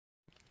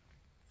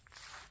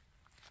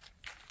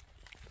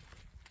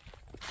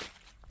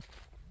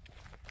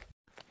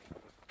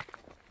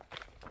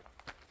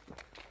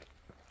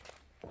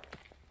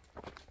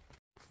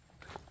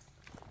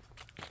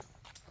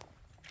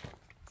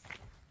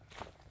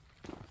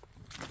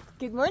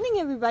Good morning,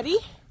 everybody.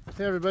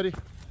 Hey, everybody.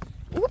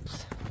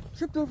 Oops,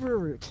 tripped over a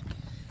root.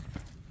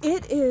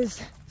 It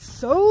is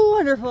so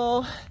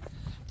wonderful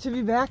to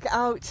be back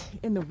out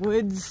in the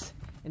woods,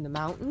 in the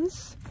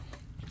mountains.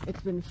 It's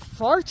been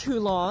far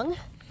too long,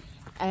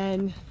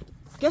 and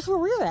guess where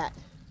we're at?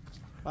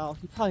 Well,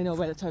 you probably know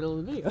by the title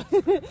of the video.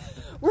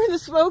 We're in the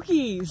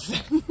Smokies,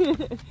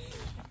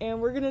 and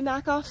we're gonna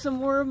knock off some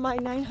more of my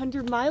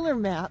 900 miler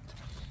map.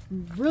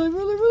 I'm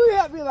really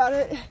happy about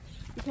it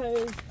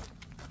because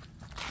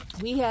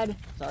we had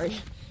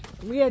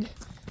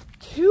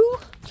 2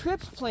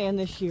 trips planned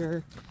this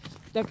year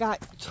that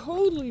got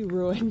totally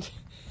ruined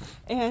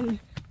and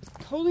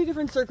totally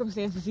different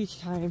circumstances each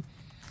time.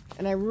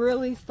 And I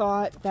really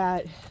thought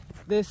that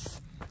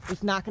this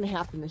was not going to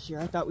happen this year.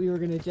 I thought we were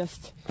going to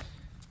just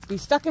be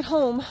stuck at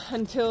home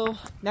until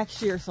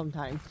next year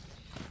sometime.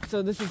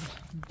 So this is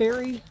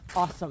very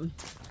awesome.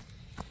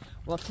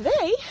 Well,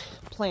 today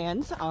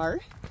plans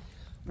are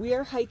we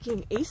are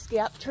hiking Ace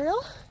Gap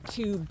Trail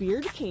to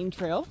Beard Cane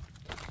Trail,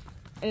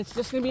 and it's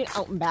just going to be an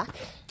out and back.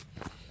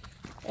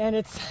 And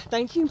it's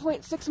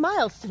 19.6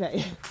 miles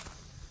today.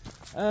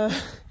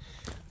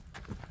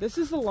 This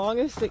is the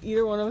longest that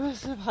either one of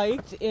us have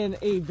hiked in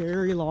a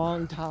very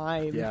long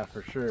time. Yeah,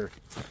 for sure.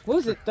 What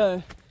was it?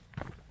 The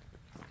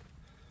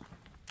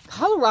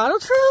Colorado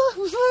Trail?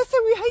 Was the last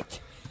time we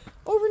hiked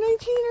over 19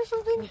 or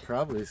something? It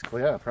probably is.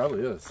 Yeah, it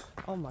probably is.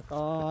 Oh my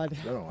God.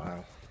 It's been a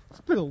while.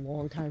 It's been a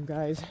long time,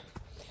 guys.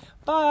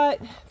 But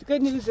the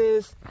good news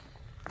is,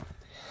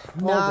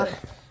 All day.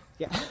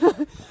 Yeah.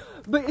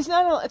 But it's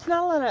not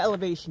a lot of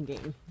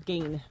elevation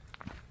gain.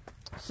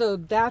 So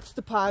that's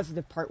the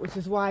positive part, which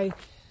is why,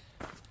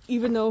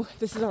 even though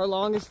this is our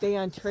longest day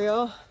on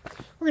trail,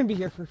 we're gonna be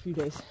here for a few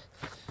days.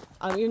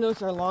 Even though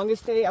it's our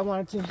longest day, I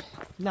wanted to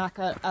knock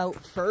it out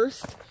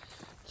first,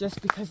 just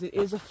because it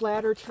is a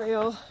flatter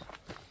trail,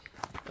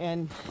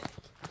 and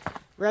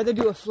rather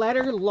do a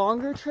flatter,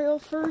 longer trail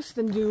first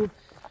than do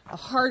a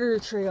harder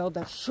trail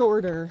that's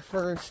shorter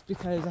first,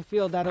 because I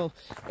feel that'll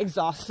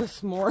exhaust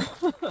us more.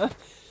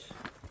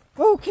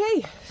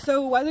 Okay,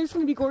 so weather's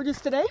going to be gorgeous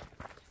today.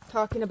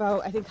 Talking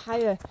about, I think, high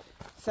of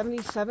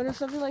 77 or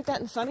something like that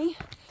and sunny.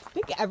 I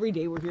think every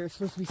day we're here is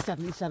supposed to be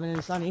 77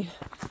 and sunny.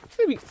 It's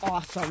going to be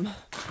awesome.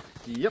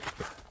 Yep.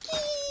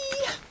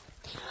 Yee!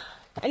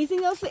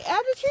 Anything else to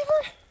add,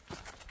 Retriever?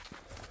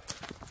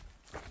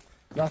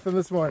 Nothing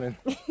this morning.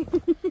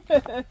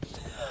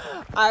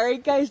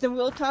 Alright guys, then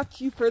we'll talk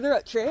to you further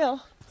up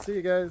trail. See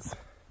you guys.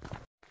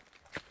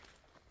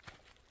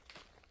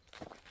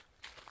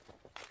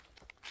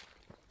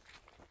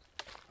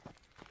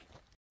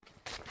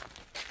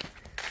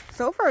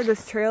 So far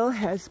this trail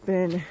has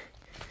been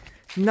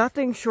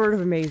nothing short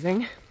of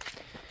amazing.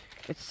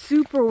 It's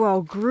super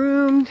well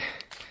groomed.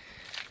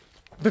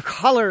 The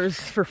colors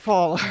for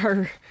fall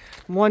are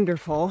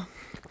wonderful.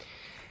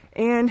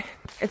 And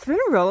it's been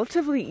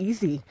relatively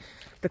easy.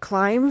 The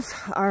climbs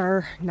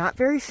are not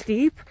very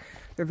steep.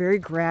 They're very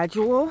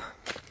gradual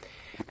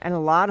and a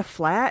lot of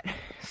flat.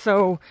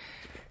 So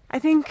I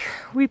think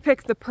we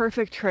picked the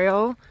perfect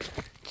trail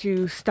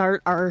to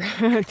start our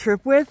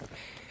trip with.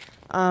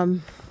 A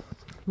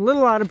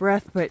little out of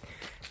breath, but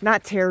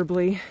not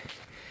terribly.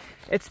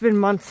 It's been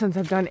months since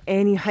I've done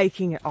any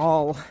hiking at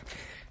all.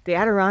 The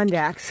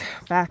Adirondacks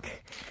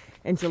back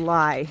in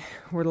July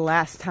were the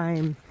last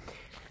time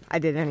I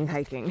did any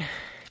hiking.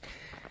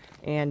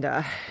 And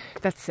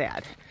that's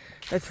sad.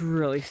 That's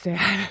really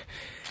sad.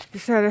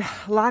 Just had a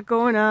lot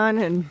going on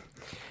and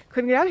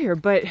couldn't get out of here.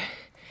 But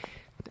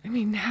I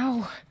mean,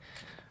 now,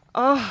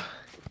 I'm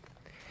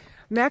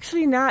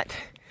actually not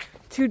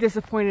too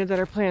disappointed that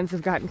our plans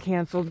have gotten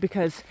canceled,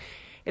 because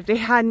if they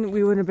hadn't,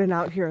 we wouldn't have been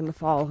out here in the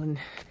fall, and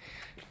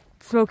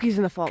Smokies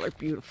in the fall are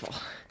beautiful.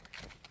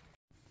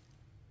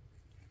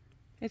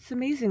 It's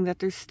amazing that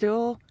there's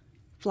still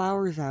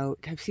flowers out.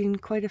 I've seen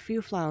quite a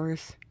few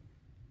flowers.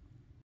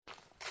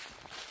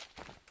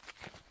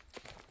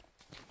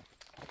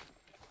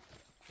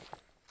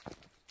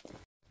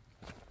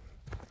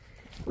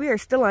 We are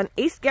still on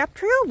Ace Gap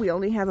Trail. We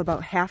only have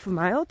about half a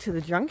mile to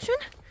the junction.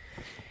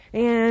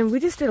 And we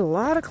just did a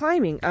lot of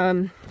climbing.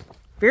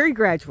 Very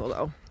gradual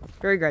though.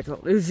 Very gradual.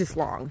 It was just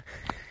long.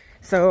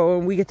 So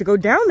we get to go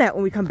down that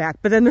when we come back.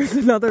 But then there's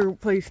another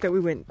place that we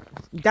went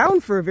down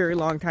for a very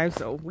long time,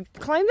 so we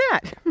climbed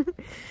that.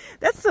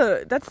 That's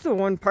the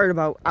one part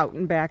about out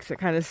and backs that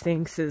kind of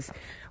stinks, is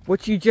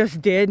what you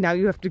just did. Now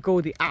you have to go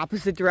the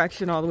opposite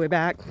direction all the way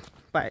back.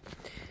 But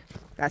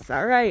that's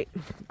all right.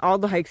 All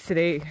the hikes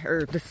today,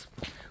 or this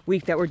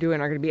week that we're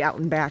doing, are going to be out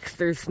and backs.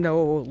 There's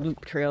no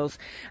loop trails.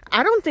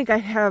 I don't think I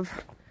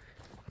have.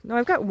 No,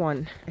 I've got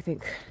one. I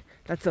think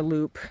that's a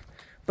loop.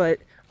 But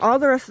all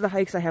the rest of the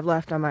hikes I have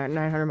left on my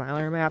 900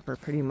 miler map are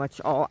pretty much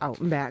all out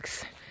and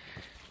backs.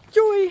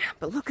 Joy!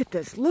 But look at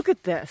this. Look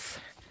at this.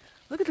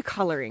 Look at the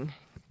coloring.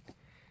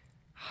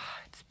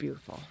 It's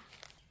beautiful.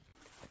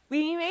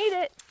 We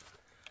made it.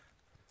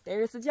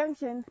 There's the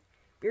junction.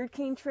 Beard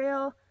Cane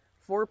Trail.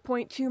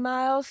 4.2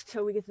 miles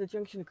till we get to the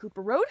junction of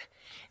Cooper Road,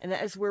 and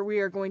that is where we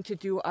are going to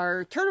do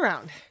our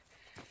turnaround.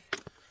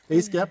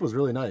 Ace Gap was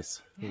really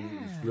nice. Yeah.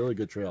 It was a really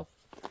good trail.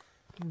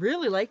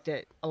 Really liked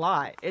it a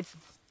lot. It's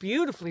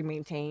beautifully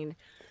maintained.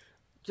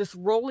 Just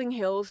rolling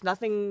hills,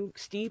 nothing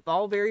steep,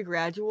 all very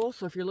gradual.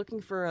 So if you're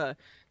looking for a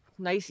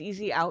nice,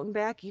 easy out and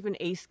back, even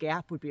Ace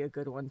Gap would be a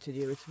good one to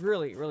do. It's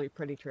really, really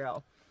pretty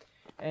trail.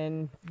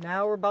 And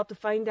now we're about to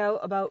find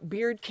out about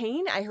Beard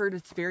Cane. I heard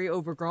it's very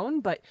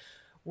overgrown, but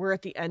we're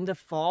at the end of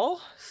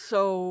fall,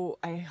 so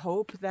I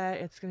hope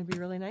that it's going to be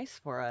really nice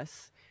for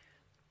us.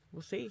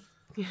 We'll see.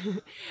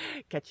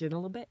 Catch you in a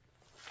little bit.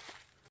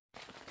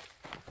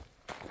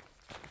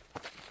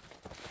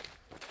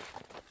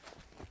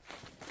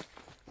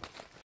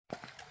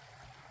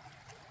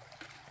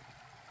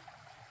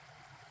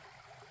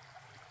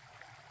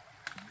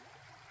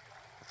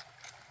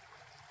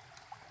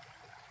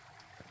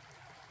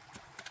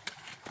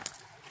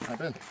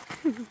 Hop in.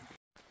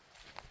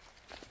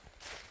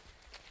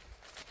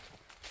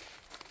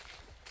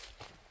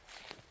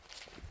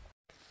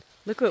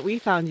 Look what we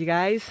found, you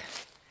guys.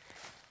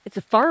 It's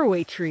a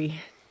faraway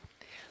tree.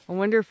 I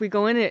wonder if we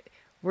go in it,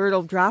 where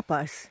it'll drop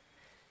us.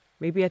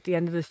 Maybe at the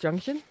end of this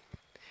junction?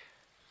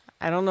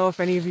 I don't know if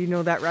any of you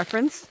know that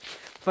reference,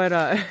 but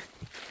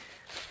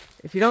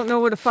if you don't know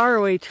what a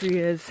faraway tree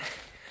is,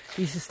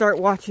 you should start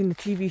watching the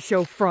TV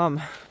show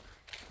From.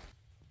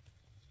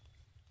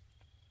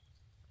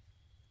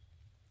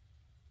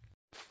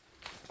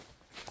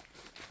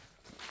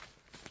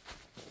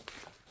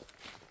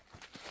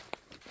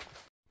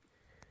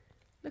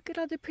 Look at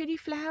all the pretty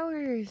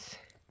flowers.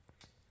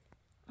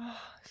 Oh,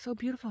 so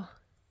beautiful.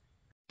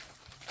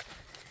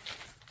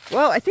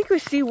 Well, I think we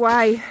see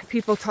why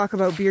people talk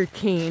about Beard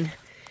Cane.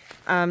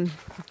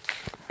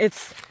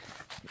 It's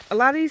a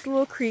lot of these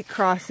little creek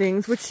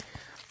crossings, which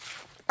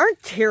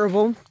aren't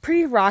terrible,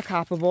 pretty rock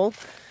hoppable,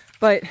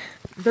 but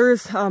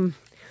there's a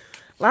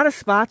lot of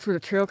spots where the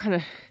trail kind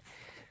of,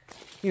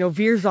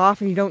 veers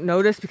off and you don't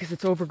notice because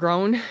it's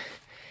overgrown.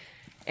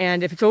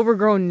 And if it's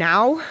overgrown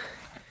now,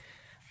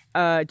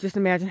 just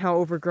imagine how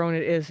overgrown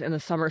it is in the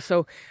summer.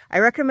 So I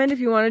recommend if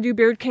you want to do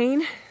Beard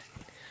Cane,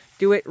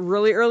 do it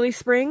really early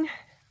spring,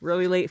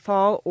 really late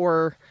fall,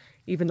 or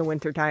even the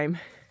winter time.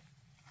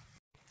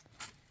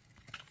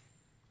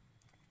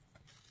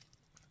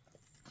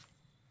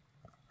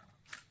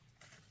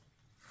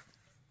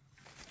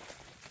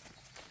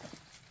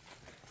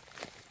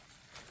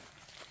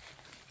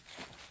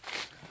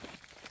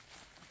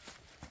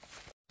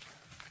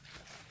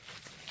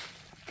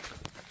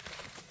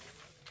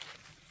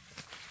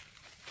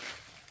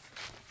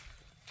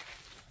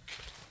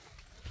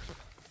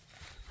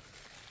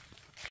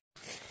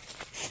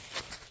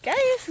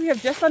 Guys, we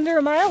have just under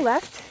a mile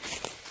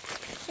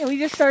left, and we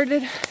just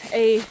started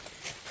a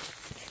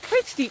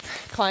quite steep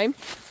climb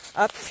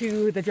up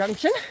to the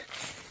junction,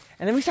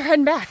 and then we start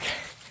heading back.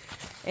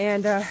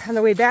 And on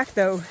the way back,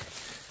 though,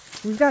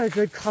 we've got a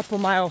good couple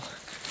mile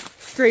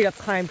straight up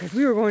climb because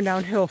we were going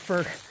downhill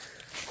for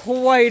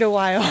quite a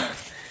while.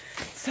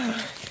 So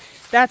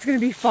that's going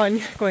to be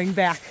fun going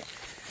back.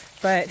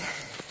 But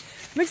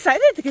I'm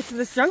excited to get to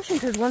this junction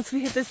because once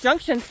we hit this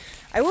junction,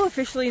 I will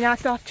officially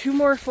knock off 2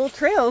 more full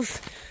trails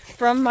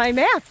from my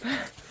map.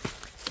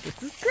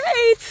 This is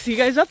great. See you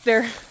guys up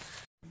there.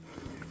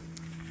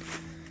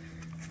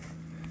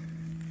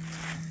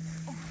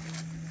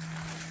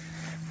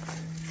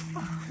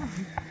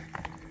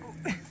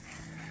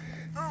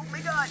 Oh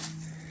my God.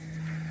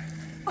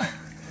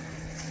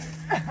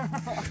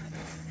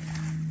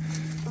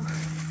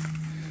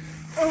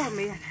 Oh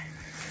man.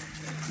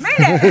 Made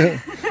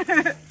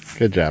it.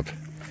 Good job.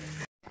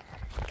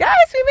 Guys,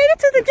 we made it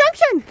to the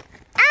junction.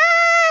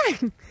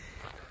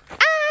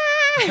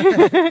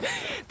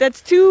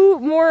 That's 2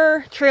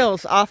 more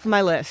trails off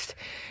my list.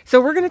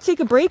 So we're going to take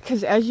a break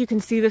because as you can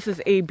see, this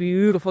is a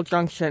beautiful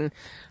junction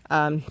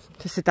to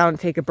sit down and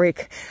take a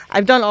break.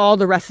 I've done all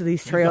the rest of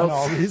these trails. You've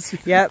done all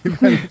these? Yep.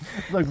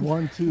 Like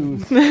 1, 2,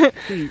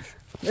 3.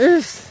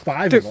 There's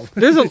 5 of them.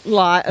 There's a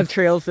lot of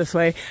trails this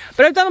way,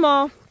 but I've done them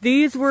all.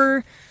 These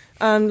were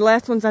the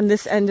last ones on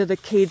this end of the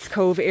Cades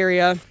Cove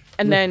area.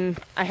 And then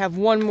I have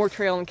 1 more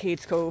trail in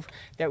Cades Cove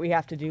that we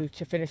have to do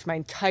to finish my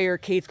entire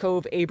Cades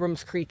Cove,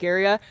 Abrams Creek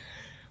area,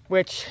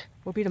 which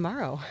will be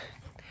tomorrow.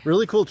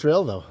 Really cool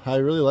trail, though. I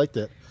really liked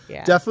it.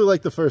 Yeah. Definitely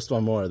liked the first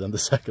one more than the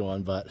second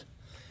one, but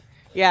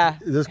yeah,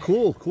 it was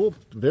cool.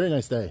 Very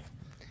nice day.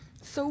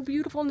 So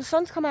beautiful, and the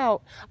sun's come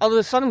out. Although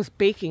the sun was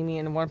baking me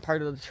in one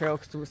part of the trail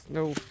because there was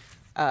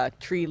no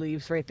tree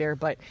leaves right there.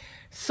 But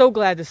so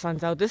glad the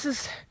sun's out. This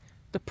is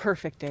the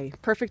perfect day.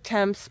 Perfect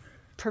temps,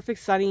 perfect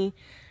sunny.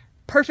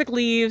 Perfect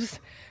leaves.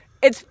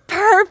 It's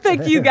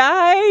perfect, you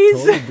guys.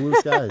 Totally blue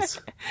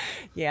skies.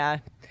 Yeah.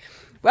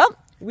 Well,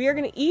 we are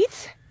going to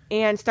eat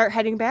and start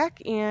heading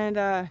back,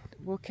 and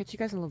we'll catch you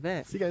guys in a little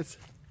bit. See you guys.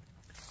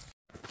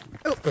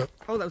 Oh,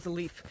 that was a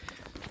leaf.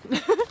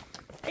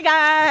 Hey,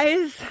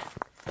 guys.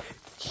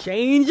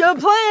 Change of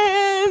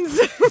plans.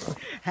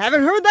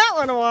 Haven't heard that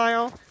one in a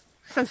while.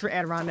 Since for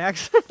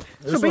Adirondacks.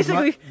 So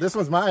basically, this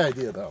one's my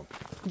idea, though.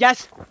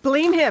 Yes,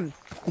 blame him.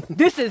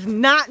 This is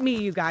not me,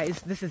 you guys.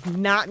 This is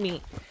not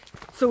me.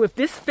 So if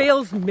this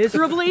fails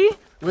miserably,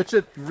 Which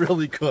it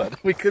really could.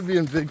 We could be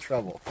in big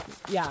trouble.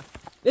 Yeah,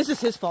 this is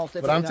his fault.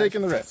 But I'm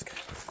taking the risk.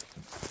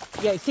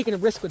 Yeah, he's taking a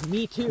risk with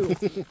me too.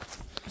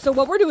 So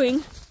what we're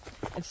doing,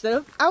 instead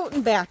of out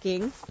and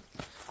backing,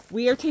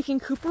 we are taking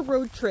Cooper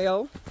Road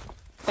Trail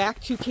back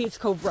to Cades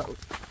Cove Road.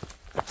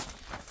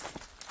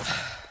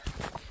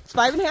 It's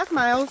 5.5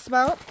 miles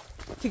about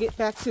to get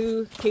back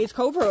to Cades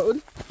Cove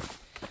Road.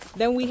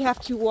 Then we have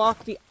to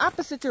walk the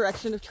opposite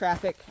direction of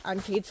traffic on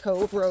Cades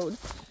Cove Road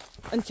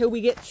until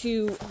we get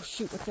to, oh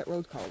shoot, what's that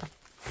road called?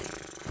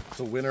 It's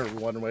a winter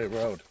one-way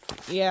road.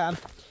 Yeah,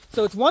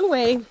 so it's one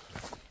way.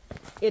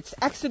 It's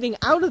exiting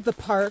out of the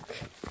park.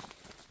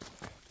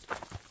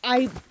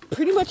 I'm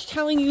pretty much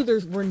telling you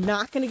we're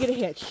not going to get a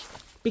hitch,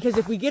 because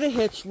if we get a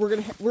hitch, we're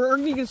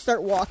going to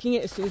start walking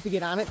it as soon as we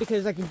get on it,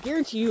 because I can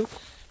guarantee you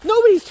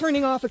nobody's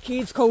turning off a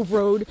Cades Cove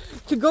Road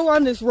to go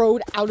on this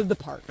road out of the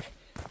park.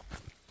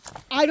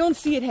 I don't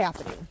see it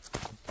happening.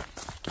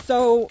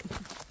 So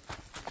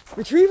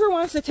Retriever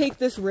wants to take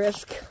this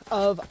risk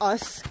of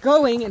us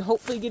going and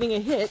hopefully getting a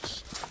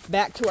hitch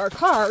back to our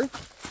car,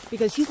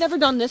 because he's never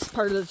done this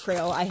part of the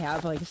trail. I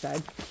have, like I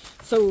said.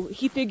 So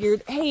he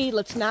figured, hey,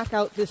 let's knock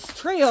out this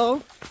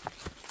trail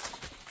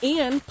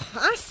and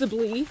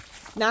possibly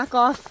knock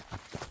off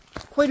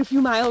quite a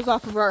few miles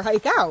off of our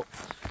hike out,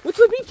 which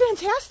would be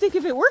fantastic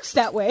if it works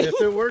that way.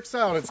 If it works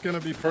out, it's going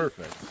to be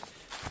perfect.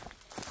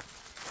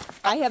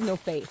 I have no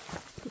faith.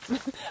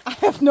 I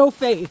have no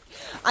faith.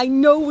 I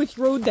know which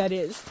road that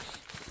is.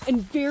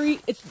 And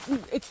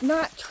it's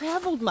not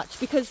traveled much,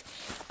 because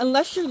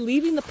unless you're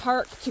leaving the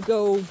park to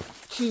go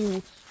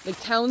to like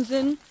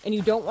Townsend and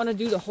you don't want to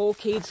do the whole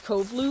Cades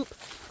Cove loop,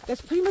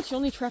 that's pretty much the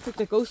only traffic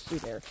that goes through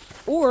there.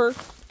 Or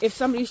if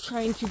somebody's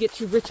trying to get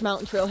to Rich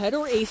Mountain Trailhead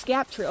or Ace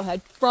Gap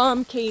Trailhead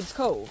from Cades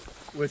Cove.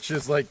 Which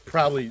is like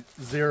probably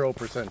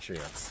 0%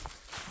 chance.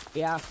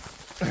 Yeah.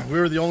 We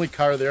were the only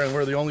car there, and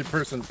we're the only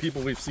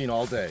people we've seen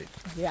all day.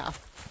 Yeah.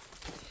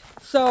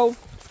 So,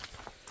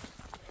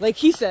 like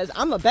he says,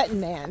 I'm a betting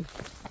man.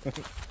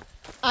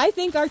 I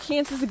think our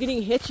chances of getting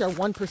a hitch are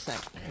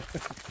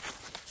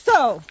 1%.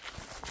 So,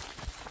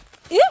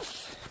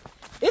 if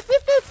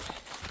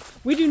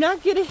we do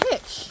not get a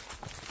hitch,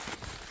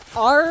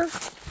 our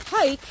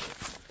hike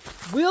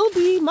will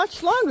be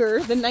much longer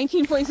than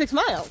 19.6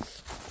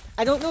 miles.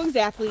 I don't know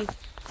exactly.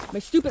 My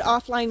stupid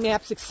offline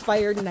maps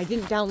expired and I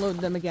didn't download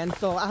them again,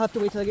 so I'll have to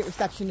wait till I get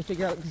reception to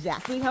figure out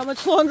exactly how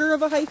much longer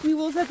of a hike we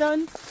will have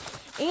done.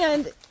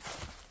 And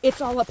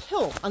it's all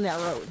uphill on that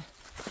road.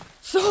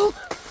 So,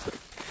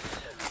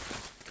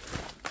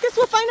 guess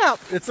we'll find out.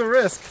 It's a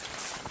risk.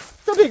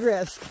 It's a big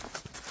risk.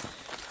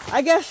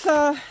 I guess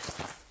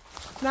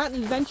it's not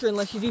an adventure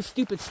unless you do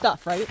stupid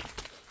stuff, right?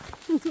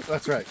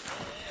 That's right.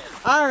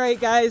 All right,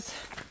 guys.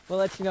 We'll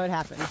let you know what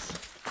happens.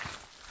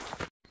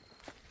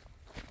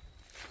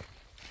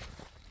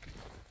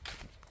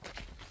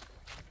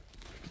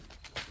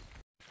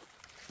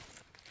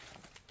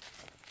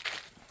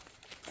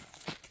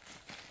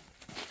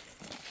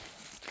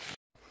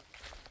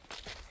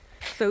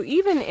 So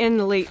even in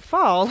the late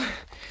fall,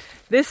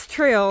 this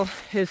trail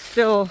is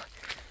still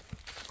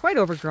quite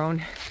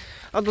overgrown.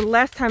 Although the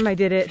last time I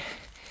did it,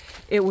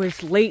 it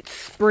was late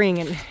spring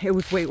and it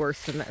was way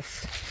worse than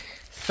this.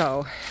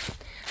 So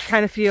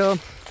kind of feel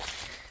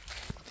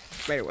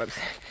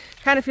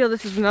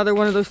this is another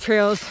one of those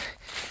trails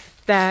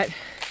that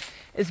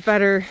is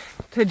better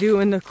to do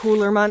in the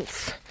cooler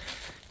months.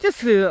 Just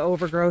through the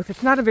overgrowth.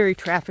 It's not a very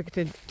trafficked,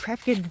 you know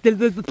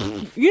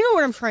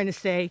what I'm trying to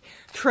say,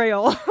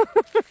 trail.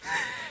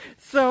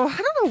 So, I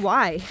don't know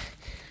why.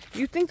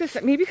 You'd think this,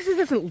 maybe because it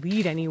doesn't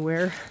lead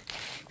anywhere.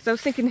 Because I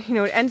was thinking, you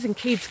know, it ends in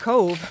Cades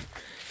Cove,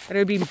 that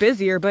it would be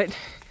busier, but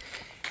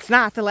it's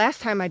not. The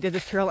last time I did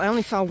this trail, I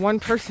only saw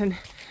one person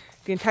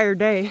the entire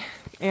day.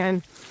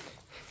 And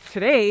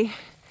today,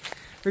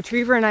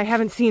 Retriever and I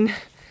haven't seen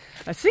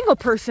a single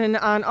person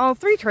on all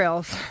three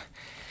trails.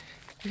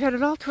 We've had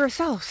it all to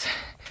ourselves.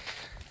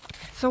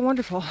 So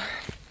wonderful.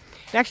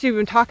 And actually,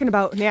 we've been talking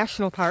about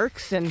national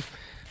parks and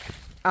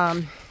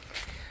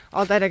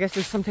all that. I guess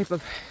there's some type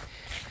of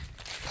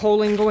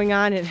polling going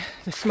on, and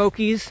the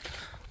Smokies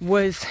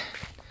was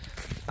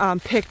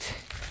picked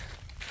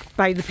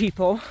by the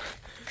people.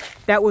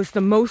 That was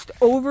the most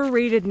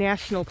overrated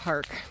national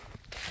park.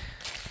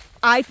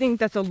 I think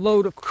that's a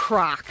load of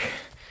crock.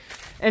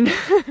 And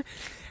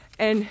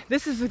and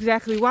this is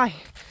exactly why.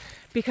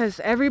 Because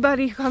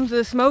everybody who comes to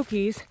the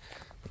Smokies,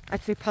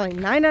 I'd say probably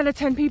 9 out of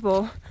 10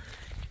 people,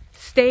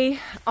 stay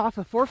off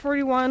of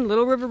 441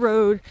 Little River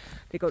Road.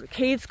 They go to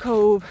Cades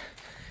Cove,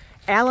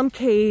 Alum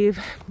Cave,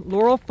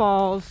 Laurel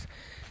Falls,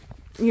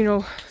 you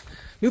know,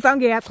 Newfound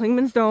Gap,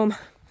 Klingman's Dome,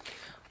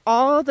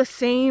 all the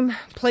same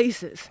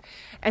places.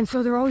 And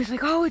so they're always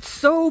like, oh, it's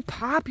so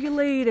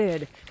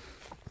populated.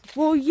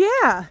 Well,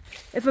 yeah,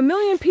 if 1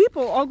 million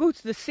people all go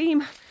to the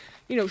same,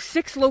 you know,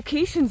 6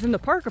 locations in the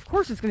park, of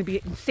course it's going to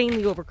be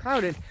insanely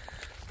overcrowded.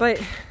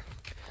 But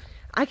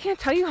I can't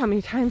tell you how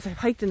many times I've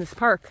hiked in this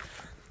park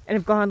and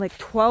have gone like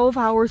 12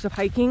 hours of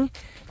hiking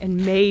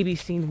and maybe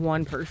seen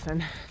one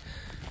person.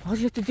 All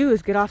you have to do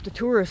is get off the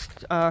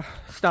tourist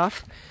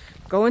stuff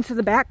go into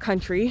the back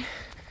country,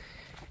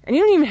 and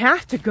you don't even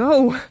have to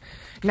go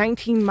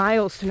 19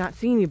 miles to not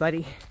see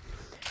anybody.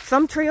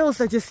 Some trails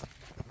are just,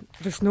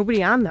 there's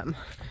nobody on them.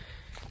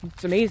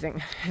 It's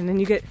amazing. And then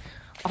you get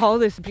all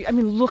this, I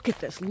mean, look at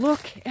this.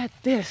 Look at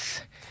this.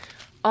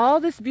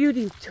 All this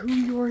beauty to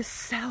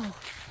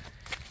yourself.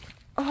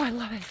 Oh, I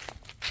love it.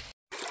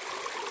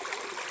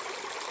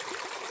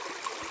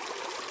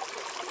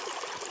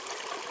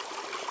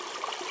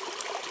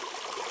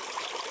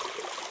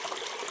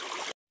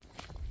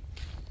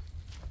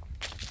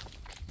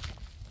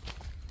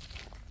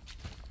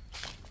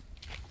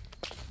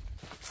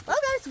 Well,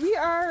 guys, we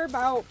are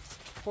about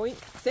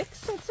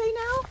 0.6, I'd say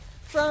now,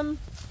 from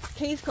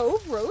Cades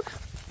Cove Road.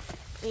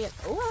 And,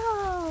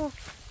 wow,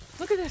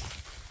 look at this.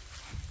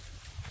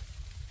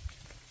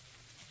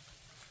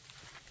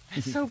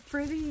 It's so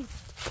pretty.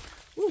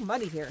 Ooh,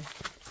 muddy here.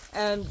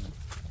 And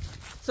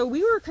so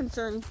we were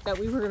concerned that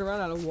we were going to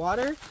run out of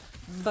water,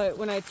 but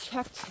when I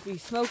checked the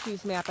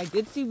Smokies map, I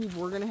did see we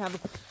were going to have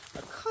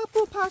a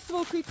couple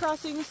possible creek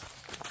crossings.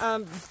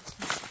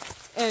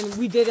 And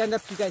we did end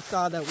up, you guys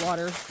saw that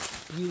water,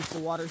 used the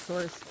water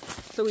source,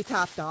 so we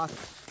topped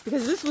off.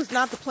 Because this was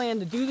not the plan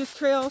to do this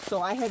trail,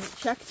 so I hadn't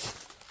checked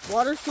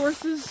water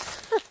sources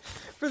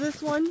for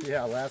this one.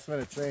 Yeah, last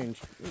minute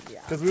change.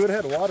 Yeah. Because we would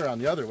have had water on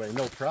the other way,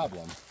 no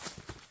problem.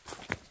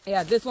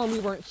 Yeah, this one we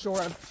weren't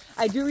sure of.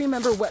 I do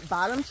remember Wet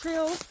Bottom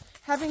Trail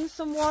having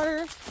some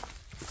water,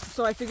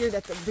 so I figured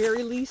at the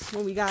very least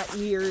when we got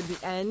near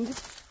the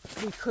end,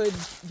 we could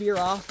veer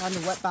off on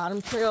the Wet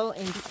Bottom Trail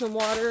and get some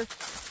water.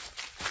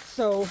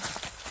 So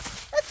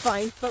that's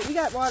fine, but we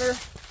got water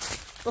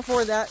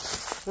before that.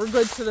 We're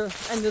good to the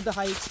end of the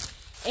hike.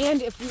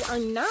 And if we are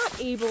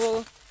not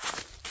able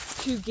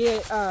to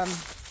get a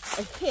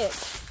hitch,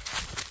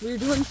 we were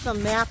doing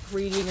some map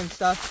reading and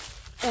stuff,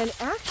 and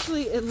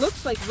actually it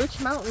looks like Rich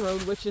Mountain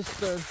Road, which is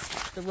the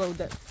road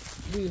that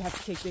we have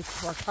to take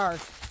to our car,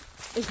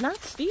 is not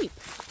steep.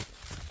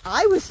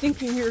 I was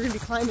thinking we were going to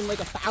be climbing like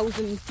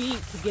 1,000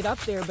 feet to get up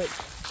there, but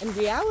in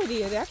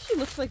reality it actually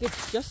looks like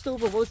it's just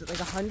over, what was it, like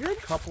 100?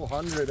 Couple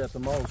hundred at the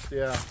most,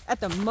 yeah. At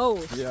the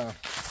most. Yeah.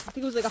 I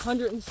think it was like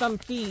 100 and some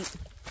feet.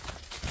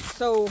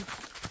 So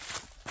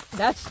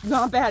that's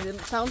not bad. It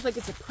sounds like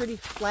it's a pretty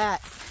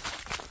flat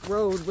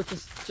road with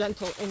this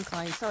gentle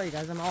incline. Sorry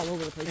guys, I'm all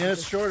over the place. And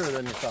it's shorter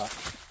than you thought.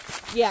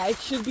 Yeah, it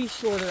should be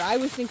shorter. I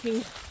was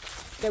thinking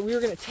that we were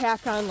going to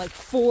tack on like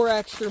 4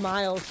 extra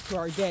miles to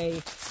our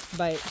day,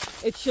 but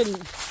it shouldn't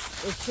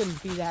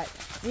be that.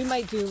 We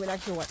might do an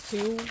extra, what,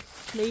 2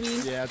 maybe?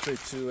 Yeah, I'd say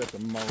 2 at the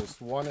most.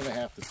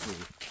 1.5 to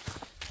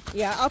 2.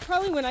 Yeah, I'll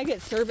probably, when I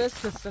get service,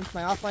 since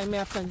my offline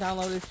map's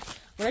undownloaded,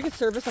 when I get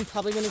service, I'm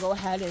probably going to go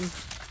ahead and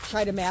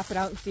try to map it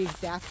out and see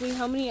exactly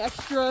how many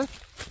extra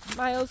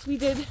miles we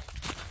did.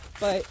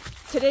 But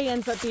today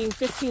ends up being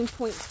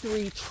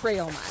 15.3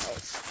 trail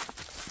miles.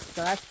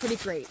 So that's pretty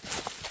great.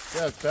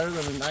 Yeah, it's better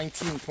than the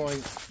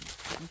 19.6.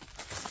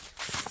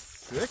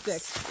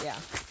 6, yeah.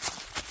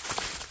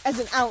 As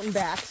an out and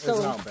back. So, as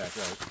an out and back,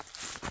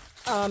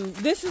 right.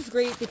 This is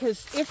great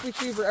because if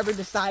Retriever ever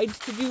decides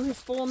to do his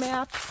full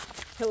map,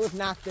 he'll have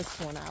knocked this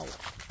one out.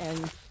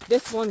 And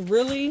this one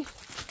really,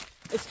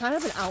 it's kind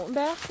of an out and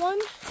back one,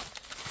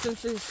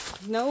 since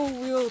there's no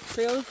real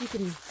trails you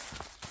can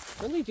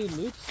really do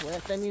loops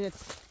with. I mean, it'd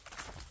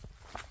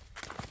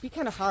be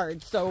kind of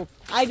hard. So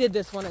I did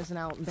this one as an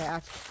out and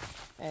back,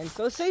 and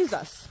so it saves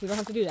us. We don't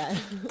have to do that.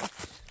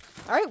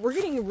 All right, we're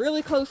getting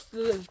really close to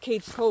the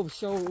Cades Cove,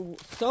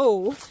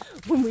 so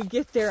when we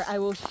get there, I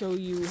will show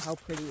you how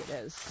pretty it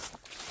is.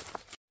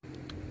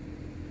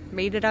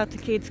 Made it out to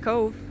Cades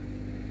Cove.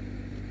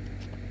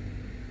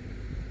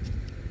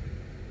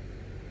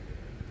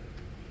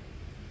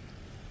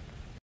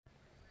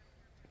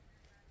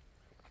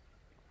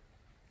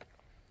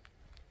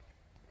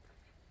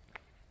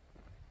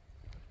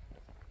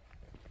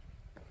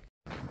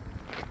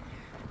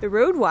 The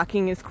road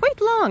walking is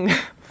quite long,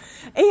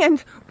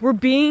 and we're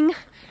being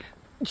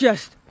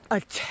just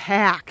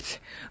attacked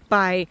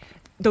by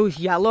those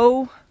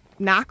yellow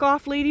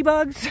knockoff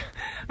ladybugs.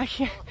 I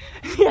can't,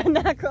 yeah,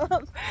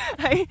 knockoffs.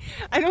 I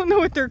don't know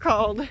what they're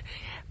called,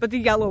 but the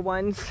yellow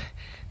ones.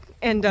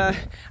 And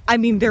I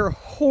mean, there are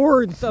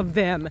hordes of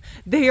them.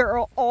 They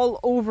are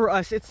all over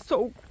us. It's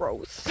so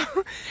gross.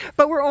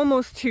 But we're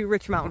almost to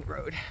Rich Mountain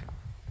Road.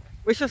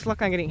 Wish us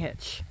luck on getting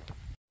hitched.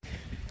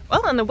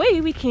 Well, on the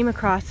way, we came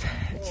across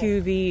to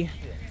the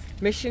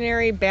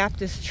Missionary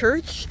Baptist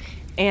Church,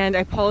 and I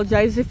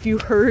apologize if you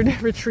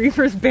heard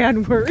Retriever's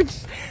bad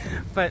words,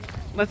 but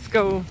let's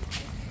go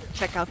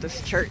check out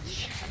this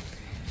church.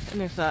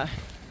 And there's a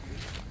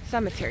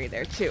cemetery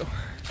there too.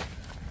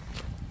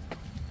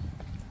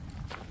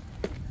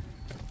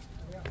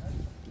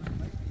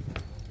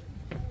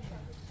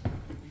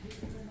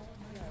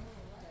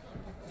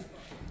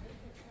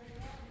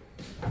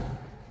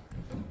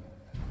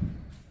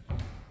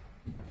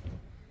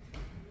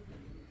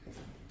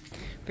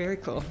 Very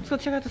cool. Let's go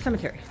check out the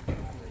cemetery.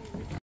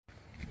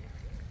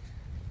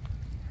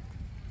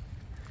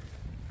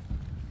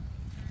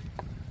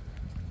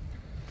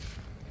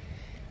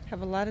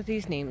 Have a lot of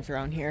these names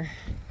around here.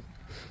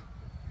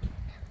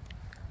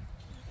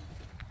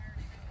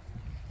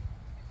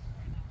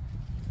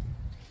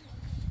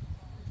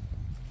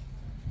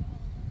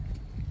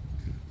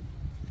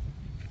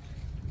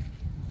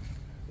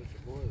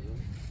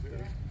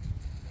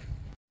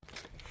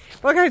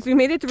 Well, guys, we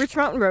made it to Rich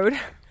Mountain Road,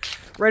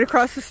 right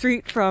across the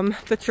street from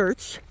the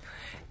church.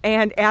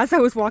 And as I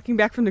was walking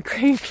back from the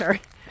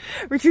graveyard,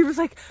 Richie was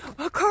like,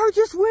 a car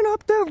just went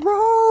up the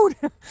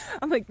road.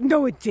 I'm like,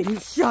 no, it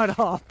didn't. Shut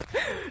up.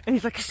 And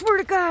he's like, I swear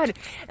to God.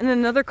 And then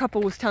another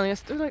couple was telling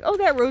us, they're like, oh,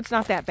 that road's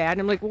not that bad.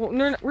 And I'm like, well,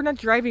 we're not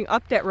driving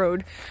up that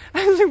road.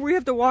 I was like, we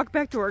have to walk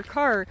back to our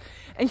car.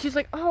 And she's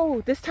like,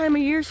 oh, this time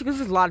of year? She goes,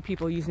 there's a lot of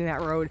people using that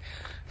road.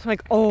 So I'm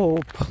like, oh,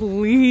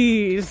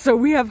 please. So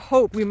we have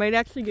hope. We might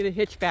actually get a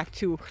hitch back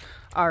to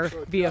our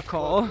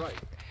vehicle.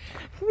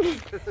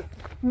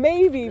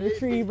 Maybe,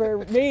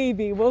 Retriever,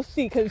 maybe. We'll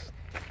see, because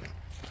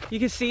you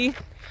can see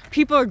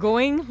people are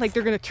going like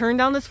they're going to turn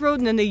down this road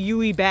and then they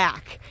U-ey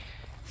back.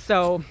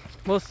 So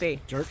we'll see.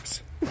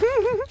 Jerks.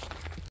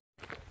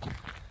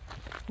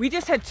 We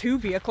just had 2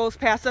 vehicles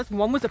pass us.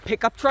 One was a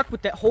pickup truck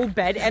with that whole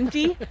bed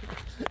empty.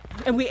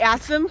 And we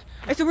asked them,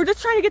 I said, we're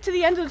just trying to get to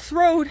the end of this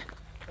road.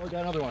 Oh, we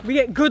got another one. We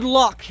get good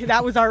luck.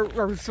 That was our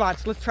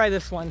response. Let's try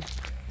this one.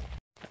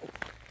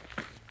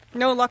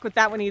 No luck with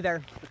that one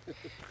either.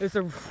 It was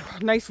a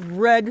nice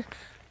red,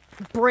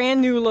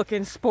 brand new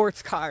looking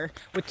sports car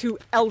with 2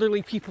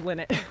 elderly people in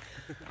it.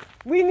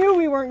 We knew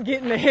we weren't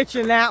getting a hitch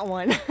in that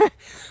one.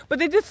 But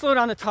they did slow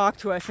down to talk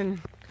to us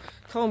and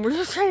told them, we're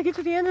just trying to get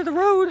to the end of the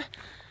road.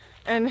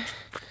 And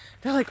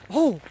they're like,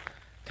 oh,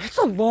 that's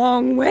a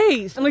long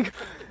ways. I'm like,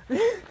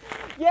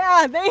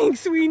 yeah,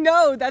 thanks, we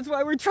know. That's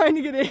why we're trying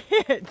to get a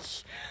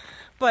hitch.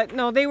 But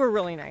no, they were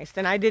really nice.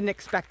 And I didn't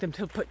expect them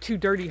to put 2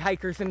 dirty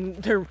hikers in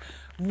their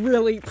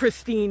really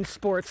pristine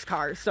sports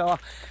cars. So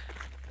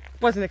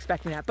wasn't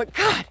expecting that. But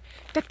God,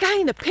 that guy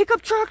in the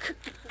pickup truck,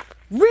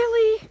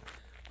 really?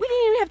 We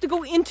didn't even have to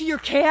go into your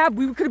cab.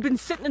 We could have been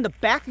sitting in the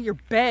back of your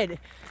bed.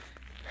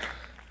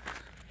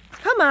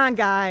 Come on,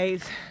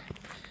 guys.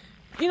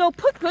 You know,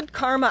 put good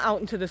karma out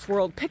into this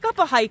world. Pick up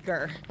a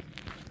hiker.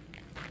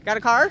 Got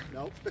a car?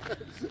 Nope.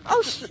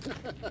 Oh,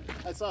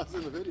 I saw us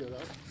in the video, though.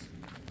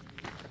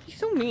 He's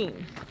so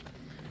mean.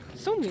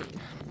 So mean.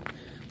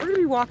 We're going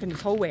to be walking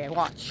this whole way.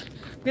 Watch.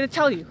 I'm going to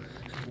tell you.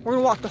 We're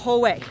going to walk the whole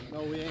way.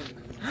 No, we ain't.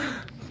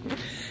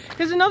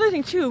 There's another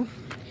thing, too.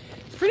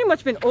 It's pretty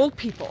much been old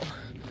people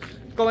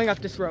going up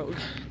this road.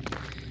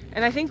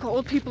 And I think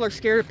old people are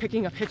scared of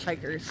picking up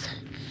hitchhikers.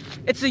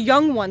 It's the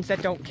young ones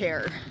that don't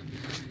care.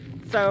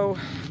 So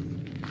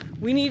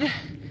we need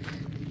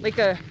like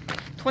a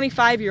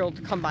 25-year-old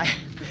to come by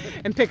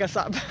and pick us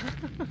up.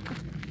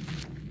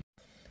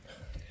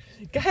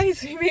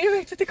 Guys, we made it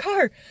back to the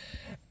car.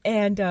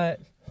 And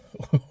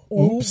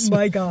oh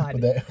my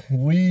God.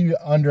 We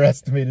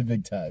underestimated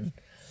big time.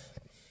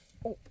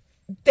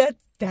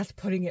 That's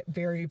putting it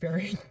very,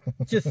 very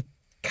just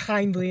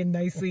kindly and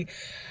nicely.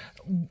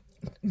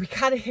 We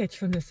got a hitch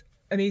from this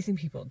amazing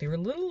people. They were a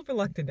little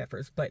reluctant at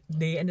first, but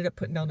they ended up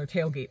putting down their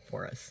tailgate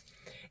for us.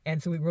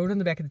 And so we rode on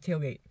the back of the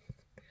tailgate.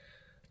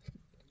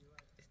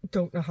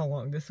 Don't know how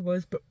long this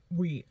was, but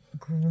we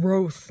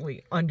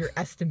grossly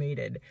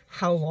underestimated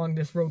how long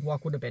this road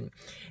walk would have been.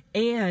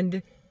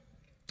 And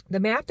the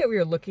map that we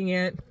were looking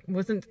at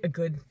wasn't a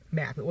good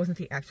map. It wasn't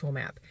the actual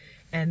map.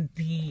 And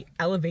the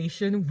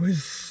elevation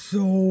was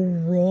so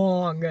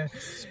wrong.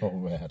 So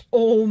bad.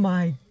 Oh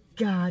my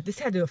God. This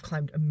had to have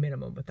climbed a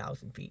minimum of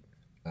 1,000 feet.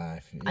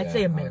 I'd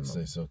say a minimum. I'd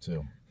say so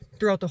too.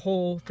 Throughout the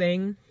whole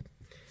thing.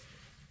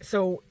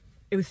 So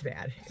it was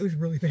bad. It was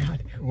really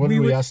bad.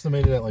 We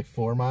estimated at like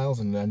 4 miles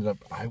and ended up,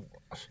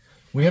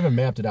 we haven't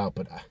mapped it out,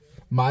 but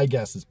my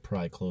guess is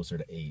probably closer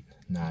to 8,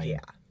 9. Yeah,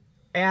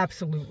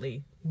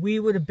 absolutely. We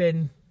would have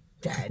been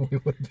dead. We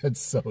would have been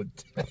so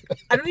dead.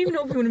 I don't even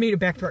know if we would have made it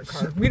back to our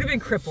car. We'd have been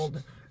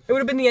crippled. It would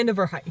have been the end of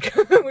our hike.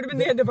 It would have been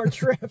the end of our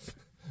trip.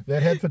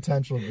 That had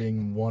potential of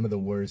being one of the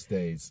worst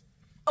days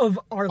of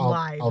our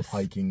lives. Of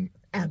hiking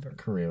ever.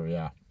 Career,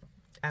 yeah.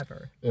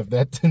 Ever.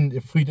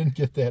 If we didn't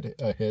get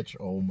that hitch,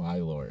 oh my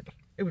Lord.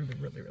 It would have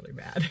been really, really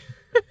bad.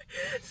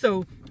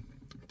 So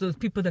those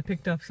people that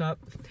picked us up,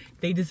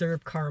 they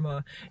deserve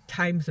karma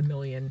times a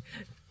million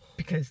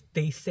because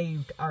they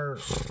saved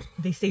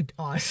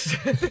us.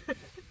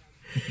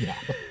 Yeah.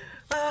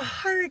 All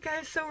right,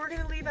 guys, so we're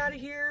going to leave out of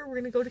here. We're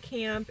going to go to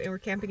camp, and we're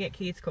camping at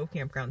Cades Cove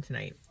Campground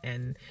tonight.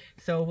 And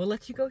so we'll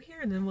let you go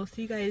here, and then we'll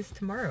see you guys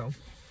tomorrow.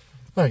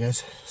 All right,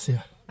 guys. See ya.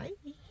 Bye.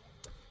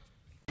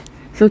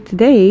 So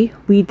today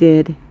we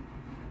did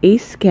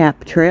Ace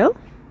Gap Trail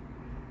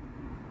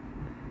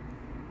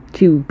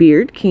to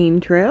Beard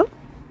Cane Trail.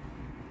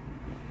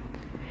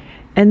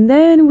 And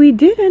then we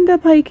did end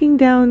up hiking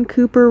down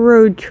Cooper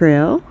Road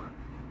Trail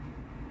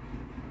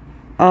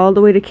all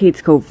the way to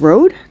Cades Cove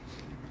Road.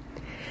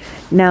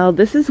 Now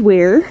this is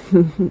where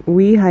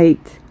we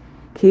hiked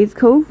Cades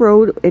Cove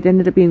Road. It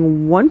ended up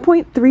being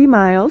 1.3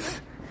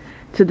 miles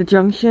to the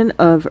junction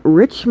of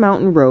Rich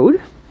Mountain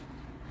Road.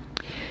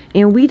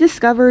 And we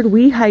discovered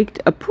we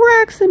hiked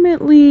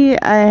approximately a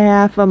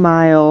half a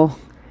mile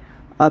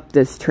up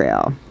this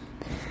trail.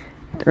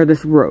 Or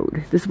this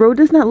road. This road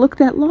does not look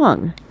that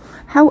long.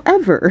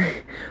 However,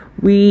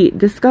 we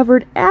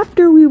discovered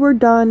after we were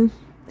done,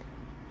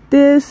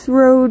 this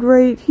road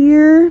right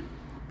here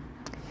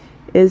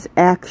is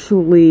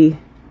actually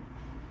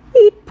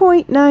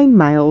 6.9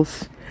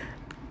 miles.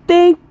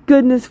 Thank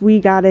goodness we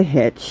got a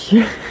hitch.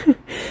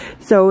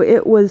 So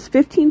it was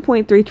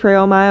 15.3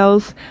 trail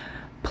miles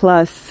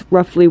plus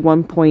roughly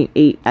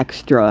 1.8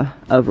 extra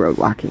of road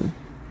walking.